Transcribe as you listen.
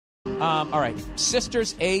All right.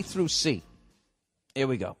 Sisters A through C. Here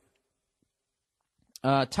we go.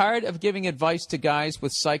 Tired of giving advice to guys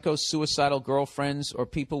with psycho suicidal girlfriends or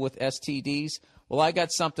people with STDs? Well, I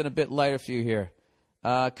got something a bit lighter for you here.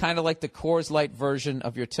 Kind of like the Coors Light version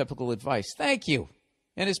of your typical advice. Thank you.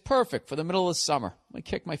 And it's perfect for the middle of the summer. Let me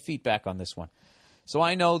kick my feet back on this one. So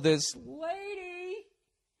I know this lady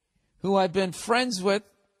who I've been friends with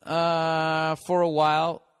for a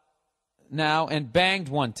while now and banged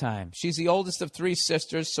one time. She's the oldest of three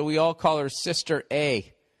sisters, so we all call her Sister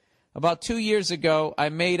A. About 2 years ago, I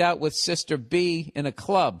made out with Sister B in a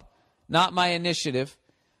club, not my initiative,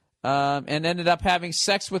 and ended up having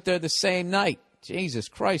sex with her the same night. Jesus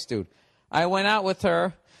Christ, dude. I went out with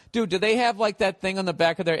her. Dude, do they have like that thing on the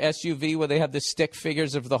back of their SUV where they have the stick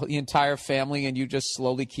figures of the entire family and you just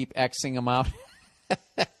slowly keep Xing them out?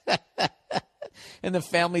 And the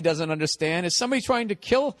family doesn't understand. Is somebody trying to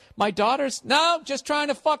kill my daughters? No, just trying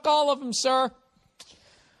to fuck all of them, sir.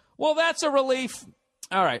 Well, that's a relief.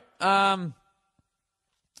 All right.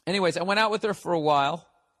 Anyways, I went out with her for a while.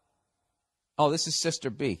 Oh, this is Sister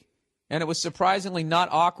B. And it was surprisingly not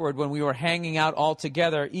awkward when we were hanging out all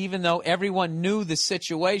together, even though everyone knew the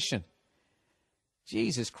situation.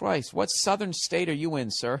 Jesus Christ. What southern state are you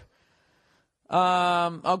in, sir?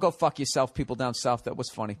 I'll go fuck yourself, people down south. That was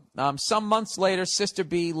funny. Some months later, Sister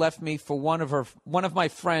B left me for one of my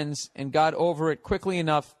friends and got over it quickly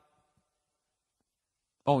enough.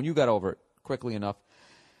 Oh, and you got over it quickly enough.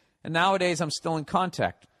 And nowadays, I'm still in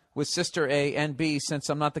contact with Sister A and B since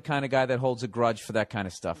I'm not the kind of guy that holds a grudge for that kind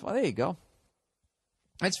of stuff. Well, there you go.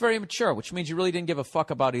 That's very mature, which means you really didn't give a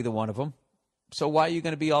fuck about either one of them. So why are you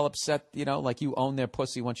going to be all upset, like you own their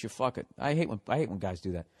pussy once you fuck it? I hate when guys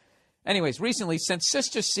do that. Anyways, recently, since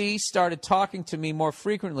Sister C started talking to me more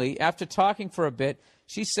frequently, after talking for a bit,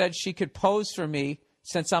 she said she could pose for me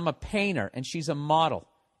since I'm a painter and she's a model.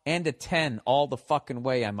 And a 10 all the fucking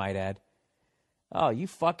way, I might add. Oh, you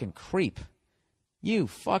fucking creep. You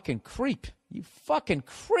fucking creep. You fucking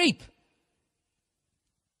creep.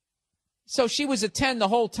 So she was a 10 the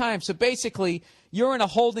whole time. So basically, you're in a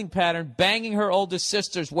holding pattern, banging her older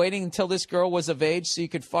sisters, waiting until this girl was of age so you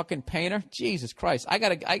could fucking paint her? Jesus Christ.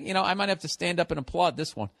 I might have to stand up and applaud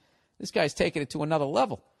this one. This guy's taking it to another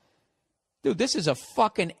level. Dude, this is a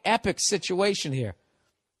fucking epic situation here.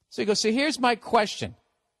 So he goes, so here's my question.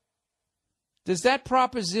 Does that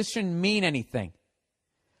proposition mean anything?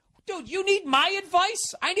 Dude, you need my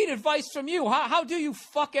advice? I need advice from you. How do you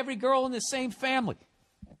fuck every girl in the same family?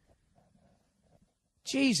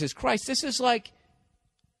 Jesus Christ, this is like,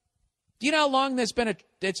 do you know how long it's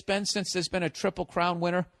been since there's been a Triple Crown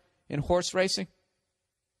winner in horse racing?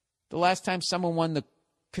 The last time someone won the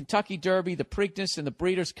Kentucky Derby, the Preakness, and the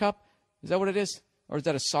Breeders' Cup? Is that what it is? Or is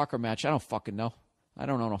that a soccer match? I don't fucking know. I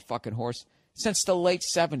don't own a fucking horse. Since the late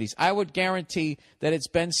 70s. I would guarantee that it's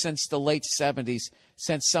been since the late 70s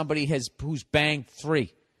since somebody who's banged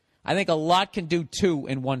 3. I think a lot can do 2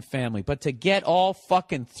 in one family, but to get all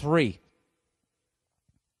fucking 3.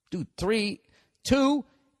 Dude, 2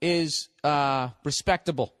 is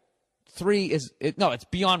respectable. 3 is, it's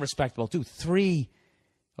beyond respectable. Dude, 3,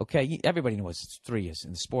 okay, everybody knows what 3 is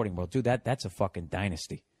in the sporting world. Dude, that's a fucking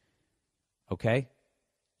dynasty. Okay?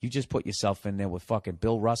 You just put yourself in there with fucking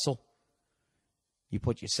Bill Russell. You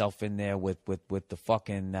put yourself in there with the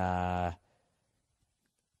fucking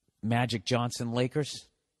Magic Johnson Lakers,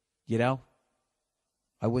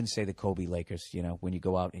 I wouldn't say the Kobe Lakers, when you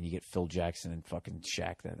go out and you get Phil Jackson and fucking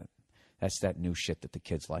Shaq. That's that new shit that the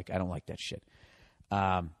kids like. I don't like that shit.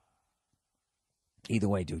 Either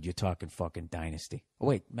way, dude, you're talking fucking dynasty. Oh,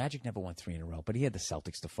 wait, Magic never won 3 in a row, but he had the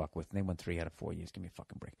Celtics to fuck with, and they won 3 out of 4 years. Give me a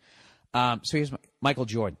fucking break. So here's Michael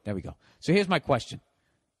Jordan. There we go. So here's my question.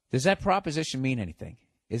 Does that proposition mean anything?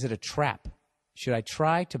 Is it a trap? Should I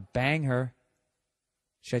try to bang her?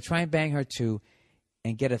 Should I try and bang her too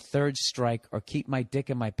and get a third strike or keep my dick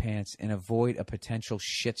in my pants and avoid a potential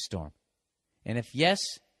shitstorm? And if yes,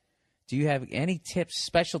 do you have any tips,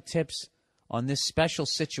 special tips on this special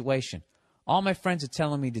situation? All my friends are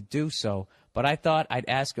telling me to do so, but I thought I'd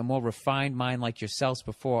ask a more refined mind like yourselves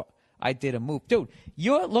before I did a move. Dude,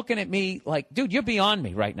 you're looking at me like, dude, you're beyond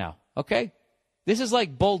me right now, okay? This is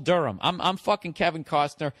like Bull Durham. I'm fucking Kevin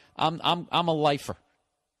Costner. I'm a lifer.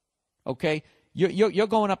 Okay? You're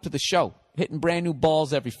going up to the show, hitting brand new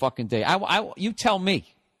balls every fucking day. You tell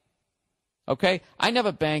me. Okay? I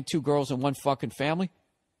never banged 2 girls in one fucking family.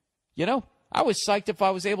 I was psyched if I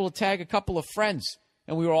was able to tag a couple of friends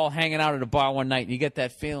and we were all hanging out at a bar one night and you get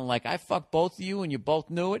that feeling like I fucked both of you and you both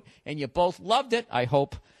knew it and you both loved it, I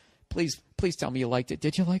hope. Please tell me you liked it.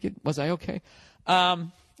 Did you like it? Was I okay?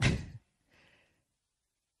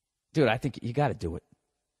 Dude, I think you got to do it.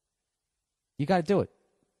 You got to do it.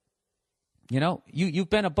 You know,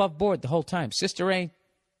 you've been above board the whole time. Sister A,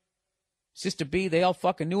 Sister B, they all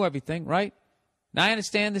fucking knew everything, right? Now, I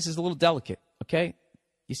understand this is a little delicate, okay?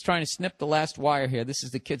 He's trying to snip the last wire here. This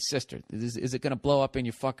is the kid's sister. Is it going to blow up in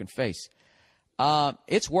your fucking face?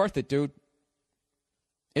 It's worth it, dude.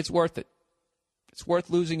 It's worth it. It's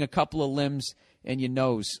worth losing a couple of limbs and your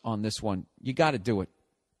nose on this one. You got to do it.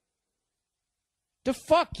 The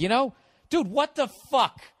fuck, you know? Dude, what the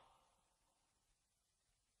fuck?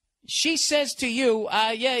 She says to you,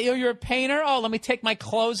 yeah, you're a painter? Oh, let me take my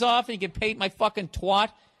clothes off and you can paint my fucking twat.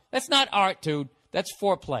 That's not art, dude. That's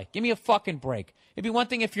foreplay. Give me a fucking break. It'd be one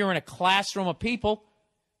thing if you're in a classroom of people.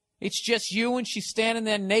 It's just you and she's standing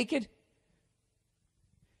there naked.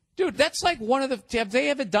 Dude, that's like one of the... Have they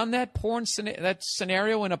ever done that that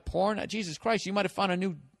scenario in a porn? Jesus Christ, you might have found a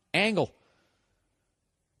new angle.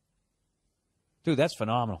 Dude, that's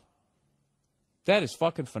phenomenal. That is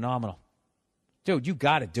fucking phenomenal. Dude, you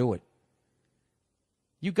got to do it.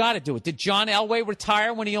 You got to do it. Did John Elway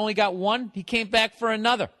retire when he only got one? He came back for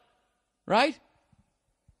another. Right?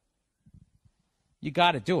 You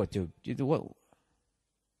got to do it, dude. You do what?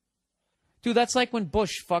 Dude, that's like when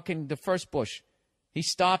Bush, the first Bush, he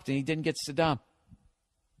stopped and he didn't get Saddam.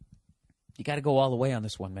 You got to go all the way on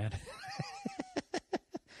this one, man.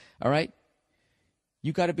 All right?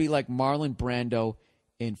 You got to be like Marlon Brando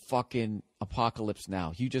in fucking Apocalypse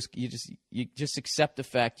Now. You just accept the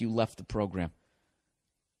fact you left the program.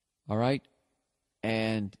 All right?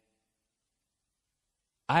 And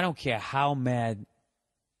I don't care how mad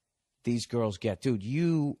these girls get. Dude,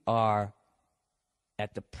 you are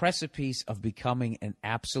at the precipice of becoming an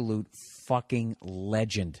absolute fucking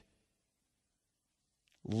legend.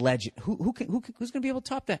 Legend. Who's going to be able to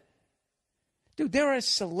top that? Dude, there are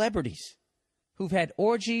celebrities who've had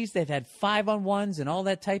orgies, they've had 5-on-1s and all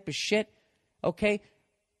that type of shit, okay?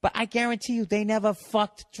 But I guarantee you they never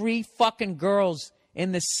fucked 3 fucking girls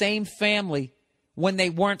in the same family when they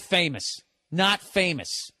weren't famous. Not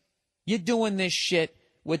famous. You're doing this shit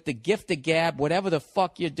with the gift of gab, whatever the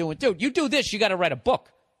fuck you're doing. Dude, you do this, you got to write a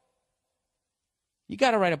book. You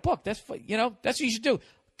got to write a book. That's what you should do.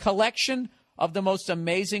 Collection of the most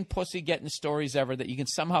amazing pussy-getting stories ever that you can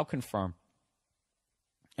somehow confirm.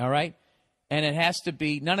 All right? And it has to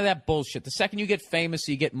be none of that bullshit. The second you get famous,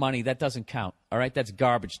 you get money, that doesn't count. All right? That's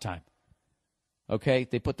garbage time. Okay?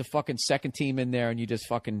 They put the fucking second team in there and you just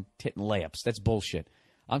fucking hitting layups. That's bullshit.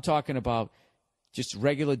 I'm talking about just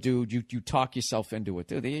regular dude. You talk yourself into it.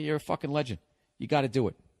 Dude, you're a fucking legend. You got to do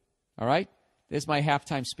it. All right? There's my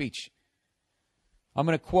halftime speech. I'm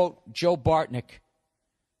going to quote Joe Bartnick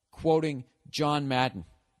quoting John Madden.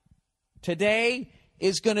 Today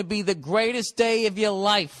is going to be the greatest day of your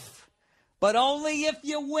life, but only if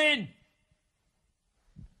you win.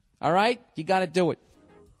 All right? You got to do it.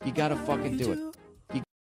 You got to fucking do it.